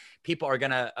just think people are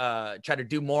gonna try to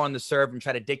do more on the serve and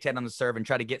try to dictate on the serve and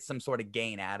try to get some sort of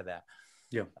gain out of that.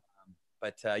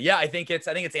 I think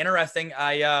it's interesting.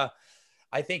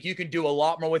 I think you can do a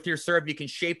lot more with your serve. You can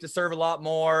shape the serve a lot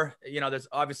more. There's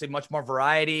obviously much more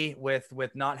variety with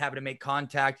not having to make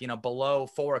contact below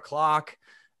 4 o'clock.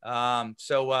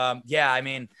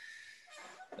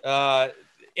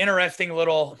 Interesting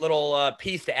little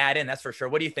piece to add in, that's for sure.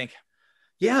 What do you think?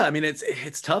 Yeah,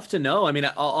 it's tough to know.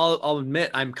 I'll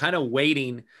admit, I'm kind of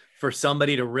waiting for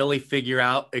somebody to really figure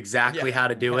out exactly how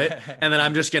to do it, and then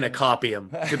I'm just gonna copy them,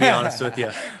 to be honest with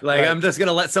you. Like, I'm just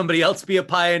gonna let somebody else be a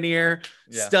pioneer,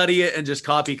 study it, and just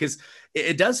copy, because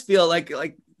it does feel like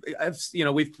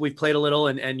we've played a little,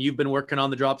 and you've been working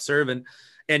on the drop serve,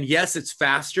 and yes, it's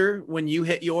faster when you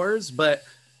hit yours, but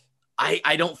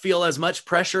I don't feel as much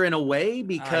pressure in a way,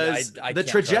 because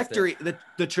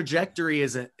the trajectory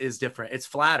is different. It's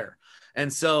flatter.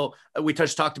 And so we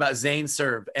talked about Zane's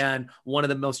serve, and one of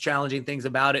the most challenging things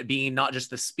about it being not just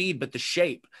the speed, but the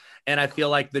shape. And I feel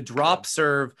like the drop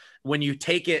serve, when you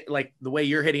take it like the way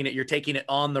you're hitting it, you're taking it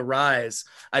on the rise.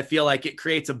 I feel like it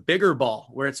creates a bigger ball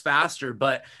where it's faster,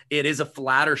 but it is a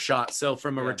flatter shot. So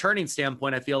from a returning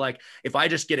standpoint, I feel like if I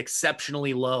just get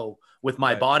exceptionally low with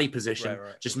my body position,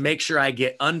 just make sure I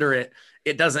get under it,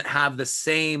 it doesn't have the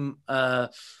same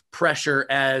pressure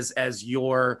as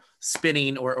your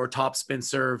spinning or top spin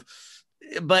serve.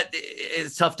 But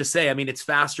it's tough to say. It's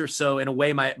faster. So in a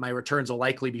way, my returns will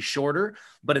likely be shorter,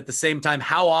 but at the same time,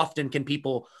 how often can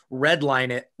people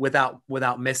redline it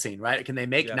without missing, right? Can they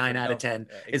make 9 out of 10?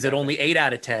 Exactly. Is it only 8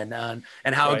 out of 10?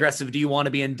 And how aggressive do you want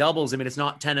to be in doubles? It's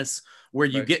not tennis where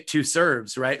you get 2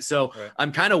 serves, right? So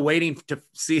I'm kind of waiting to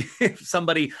see if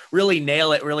somebody really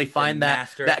nail it, really find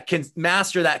that can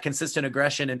master that consistent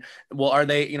aggression. And are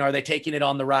they taking it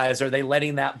on the rise? Are they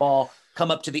letting that ball come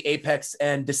up to the apex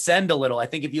and descend a little? I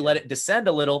think if you let it descend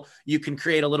a little, you can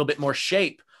create a little bit more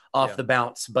shape off the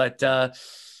bounce. But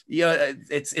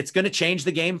it's going to change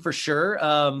the game for sure.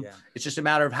 It's just a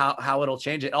matter of how it'll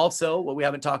change it. Also, what we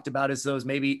haven't talked about is those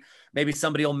maybe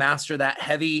somebody will master that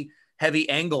heavy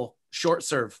angle short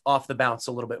serve off the bounce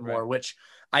a little bit more, which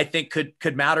I think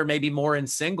could matter maybe more in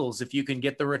singles. If you can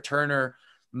get the returner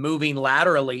moving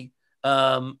laterally,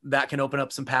 that can open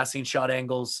up some passing shot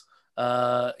angles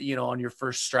on your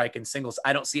first strike in singles.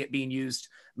 I don't see it being used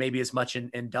maybe as much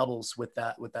in doubles with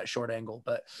that short angle,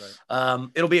 but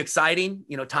it'll be exciting.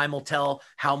 Time will tell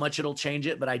how much it'll change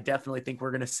it, but I definitely think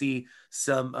we're going to see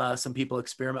some people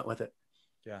experiment with it.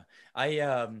 Yeah.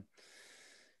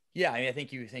 Yeah, I mean, I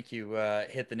think you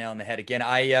hit the nail on the head again.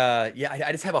 I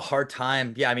just have a hard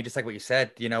time. Yeah, I mean, just like what you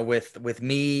said, with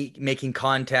me making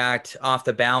contact off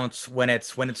the bounce when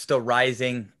it's still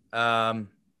rising.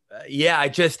 Yeah,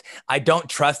 I don't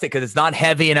trust it because it's not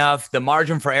heavy enough. The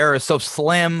margin for error is so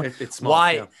slim. It's small.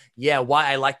 Why? Yeah, why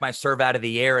I like my serve out of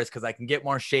the air is because I can get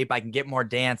more shape, I can get more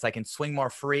dance, I can swing more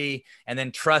free, and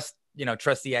then trust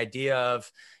the idea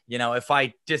of, if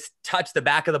I just touch the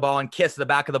back of the ball and kiss the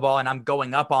back of the ball and I'm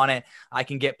going up on it, I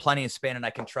can get plenty of spin and I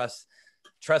can trust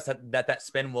that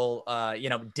spin will,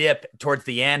 dip towards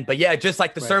the end. But yeah, just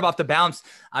like the serve off the bounce,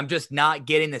 I'm just not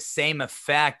getting the same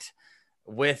effect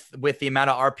with the amount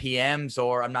of RPMs,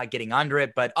 or I'm not getting under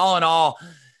it. But all in all,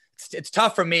 it's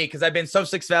tough for me because I've been so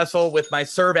successful with my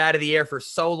serve out of the air for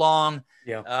so long.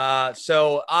 Yeah.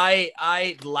 So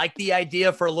I like the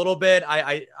idea for a little bit.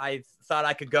 I thought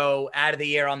I could go out of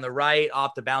the air on the right,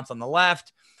 off the bounce on the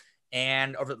left.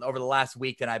 And over the last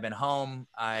week that I've been home,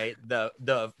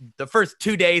 the first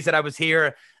 2 days that I was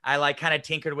here, I kind of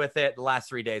tinkered with it. The last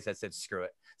 3 days I said, screw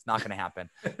it. It's not going to happen.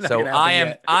 So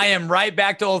I am right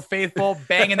back to Old Faithful,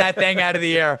 banging that thing out of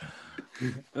the air,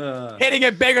 hitting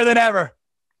it bigger than ever.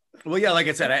 Well, yeah, like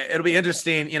I said, it'll be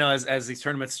interesting, as these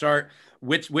tournaments start,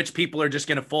 which people are just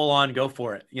going to full on go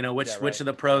for it. Which of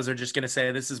the pros are just going to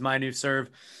say, this is my new serve,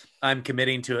 I'm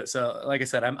committing to it. So like I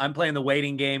said, I'm playing the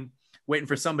waiting game, waiting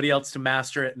for somebody else to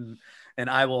master it. And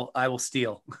I will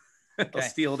steal. Okay. I'll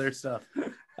steal their stuff.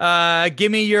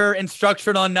 Give me your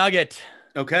instructional nugget.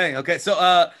 Okay.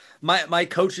 So my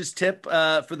coach's tip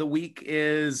for the week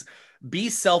is be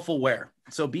self-aware.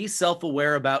 So be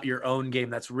self-aware about your own game.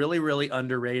 That's really, really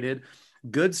underrated.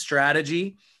 Good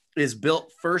strategy is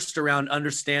built first around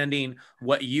understanding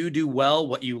what you do well,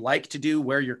 what you like to do,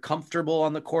 where you're comfortable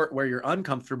on the court, where you're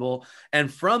uncomfortable.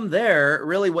 And from there,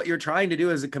 really what you're trying to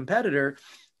do as a competitor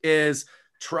is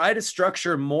try to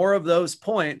structure more of those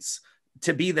points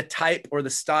to be the type or the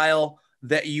style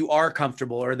that you are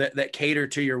comfortable, or that cater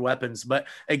to your weapons. But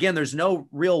again, there's no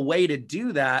real way to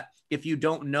do that if you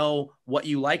don't know what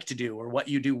you like to do or what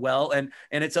you do well. And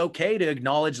it's okay to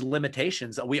acknowledge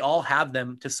limitations. We all have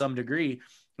them to some degree.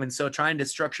 And so trying to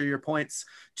structure your points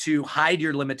to hide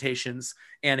your limitations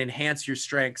and enhance your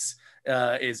strengths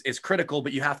is critical,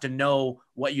 but you have to know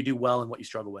what you do well and what you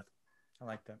struggle with. I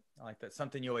like that.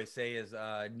 Something you always say is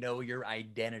know your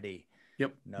identity.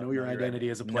 Yep. Know your identity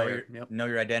as a player. Know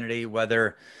your identity,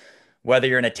 whether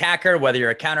you're an attacker, whether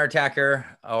you're a counterattacker,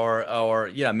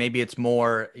 or maybe it's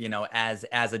more, as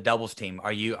a doubles team.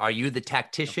 Are you the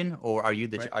tactician, or are you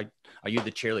the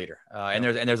cheerleader? And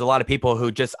there's a lot of people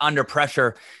who just under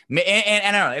pressure, and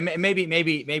I don't know,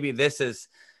 maybe this is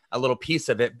a little piece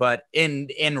of it, but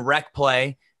in rec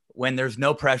play, when there's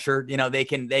no pressure, they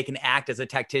can act as a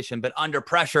tactician, but under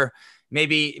pressure,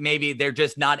 maybe they're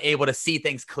just not able to see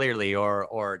things clearly,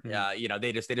 or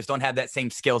they just don't have that same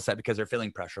skill set because they're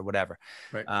feeling pressure, whatever.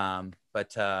 Right.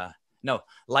 No,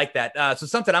 like that. So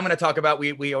something I'm going to talk about,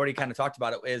 we already kind of talked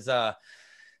about it, is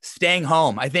staying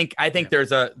home. I think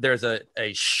there's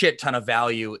a shit ton of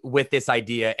value with this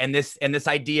idea, and this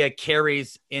idea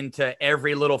carries into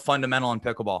every little fundamental in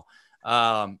pickleball.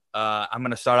 I'm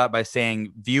going to start out by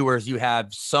saying, viewers, you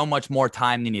have so much more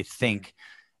time than you think.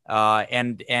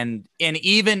 And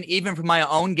even for my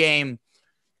own game,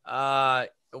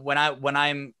 when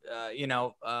I'm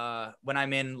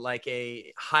in like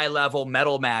a high level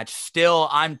medal match, still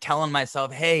I'm telling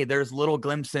myself, hey, there's little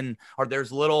glimpses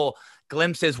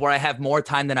where I have more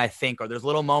time than I think, or there's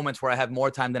little moments where I have more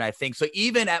time than I think. So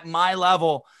even at my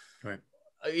level, right,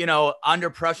 under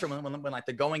pressure, when like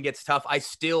the going gets tough, I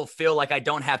still feel like I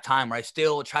don't have time, or I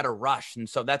still try to rush. And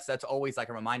so that's always like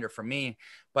a reminder for me.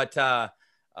 But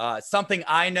something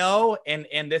I know,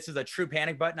 and this is a true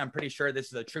panic button, I'm pretty sure this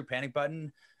is a true panic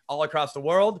button all across the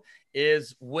world,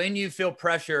 is when you feel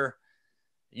pressure,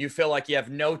 you feel like you have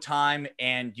no time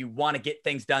and you want to get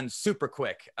things done super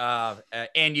quick.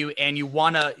 And you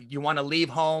want to leave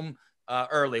home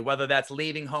early, whether that's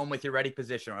leaving home with your ready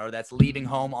position, or that's leaving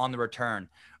home on the return,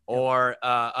 or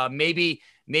maybe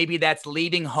that's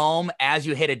leaving home as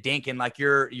you hit a dink. And like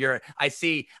I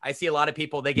see a lot of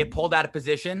people, they get pulled out of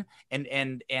position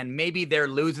and maybe they're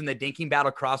losing the dinking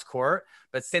battle cross court,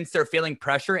 but since they're feeling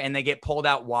pressure and they get pulled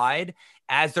out wide,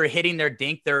 as they're hitting their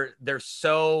dink, they're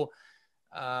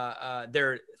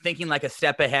thinking like a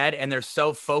step ahead, and they're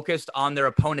so focused on their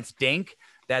opponent's dink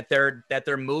that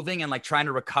they're moving and like trying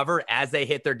to recover as they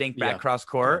hit their dink back cross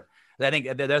court. Yeah. I think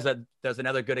there's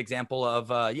another good example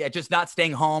of just not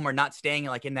staying home, or not staying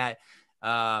like in that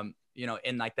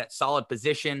in like that solid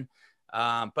position.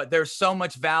 But there's so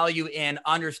much value in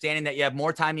understanding that you have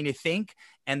more time than you think.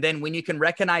 And then when you can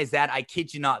recognize that, I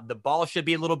kid you not, the ball should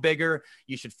be a little bigger.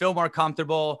 You should feel more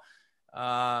comfortable,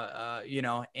 and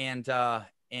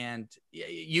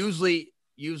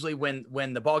usually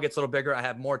when the ball gets a little bigger, I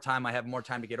have more time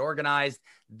to get organized.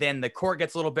 Then the court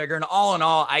gets a little bigger, and all in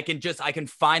all, I can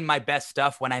find my best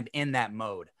stuff when I'm in that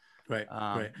mode. Right.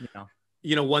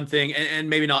 One thing,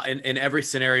 and maybe not in every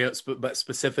scenario, but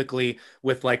specifically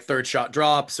with like third shot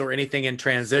drops or anything in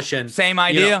transition. Same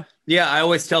idea. I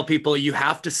always tell people you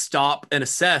have to stop and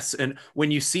assess. And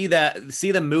when you see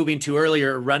them moving too early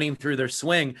or running through their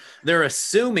swing, they're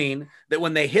assuming that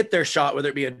when they hit their shot, whether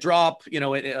it be a drop,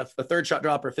 a third shot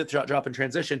drop or a fifth shot drop in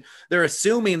transition, they're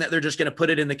assuming that they're just going to put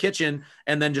it in the kitchen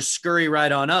and then just scurry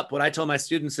right on up. What I tell my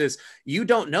students is, you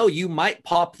don't know, you might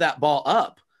pop that ball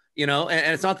up. And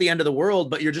it's not the end of the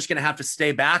world, but you're just going to have to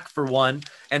stay back for one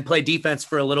and play defense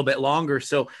for a little bit longer.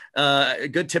 So a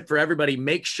good tip for everybody,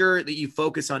 make sure that you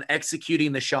focus on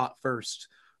executing the shot first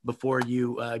before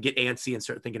you get antsy and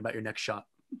start thinking about your next shot.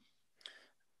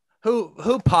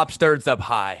 Who pops thirds up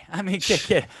high? I mean,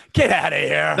 get out of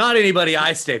here. Not anybody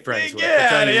I stay friends with.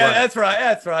 Yeah, that's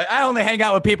right. I only hang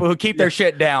out with people who keep their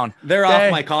shit down. They're off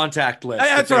my contact list.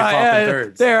 That's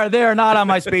right. They're not on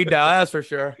my speed dial. That's for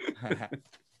sure.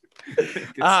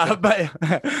 But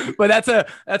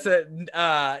that's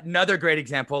another great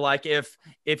example. Like if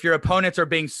your opponents are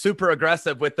being super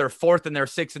aggressive with their fourth and their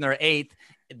sixth and their eighth,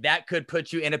 that could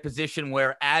put you in a position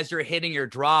where as you're hitting your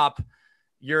drop,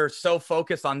 you're so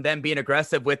focused on them being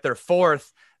aggressive with their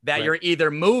fourth that you're either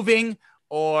moving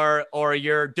or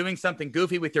you're doing something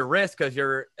goofy with your wrist, because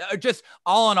you're just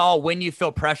all in all, when you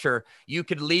feel pressure, you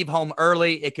could leave home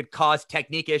early. It could cause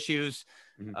technique issues.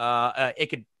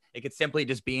 It could simply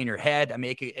just be in your head. I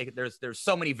mean, there's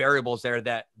so many variables there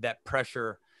that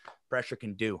pressure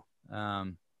can do.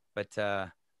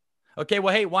 Okay.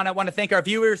 Well, hey, want to thank our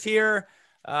viewers here.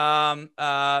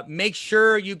 Make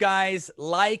sure you guys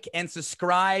like and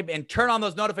subscribe and turn on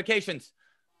those notifications.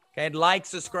 Okay, like,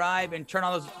 subscribe, and turn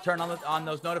on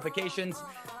those notifications.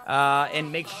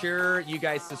 And make sure you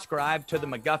guys subscribe to the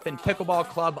McGuffin Pickleball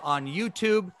Club on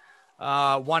YouTube.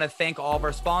 Want to thank all of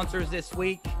our sponsors this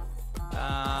week.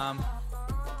 And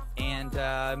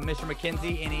Mr.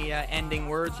 McKenzie, any ending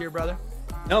words here, brother?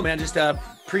 No, man, just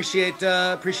appreciate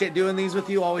doing these with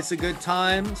you. Always a good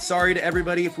time. Sorry to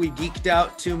everybody if we geeked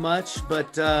out too much,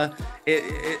 but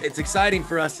it's exciting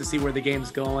for us to see where the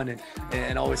game's going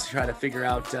and always try to figure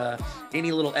out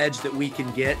any little edge that we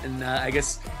can get. And I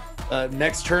guess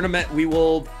next tournament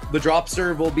the drop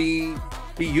serve will be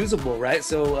usable, right?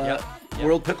 So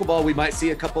World Pickleball, we might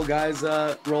see a couple guys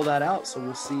roll that out. So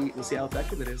we'll see how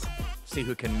effective it is. See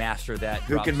who can master that.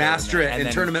 Who can master it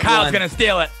in tournament Kyle's one. Gonna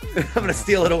steal it. I'm gonna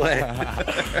steal it away.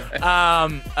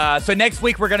 So next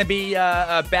week we're gonna be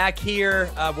back here.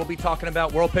 We'll be talking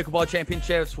about World Pickleball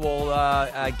Championships. We'll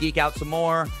geek out some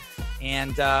more,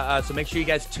 and so make sure you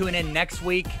guys tune in next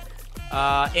week.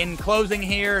 In closing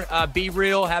here, be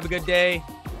real. Have a good day.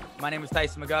 My name is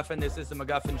Tyson McGuffin. This is the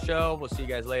McGuffin Show. We'll see you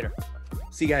guys later.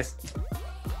 See you guys.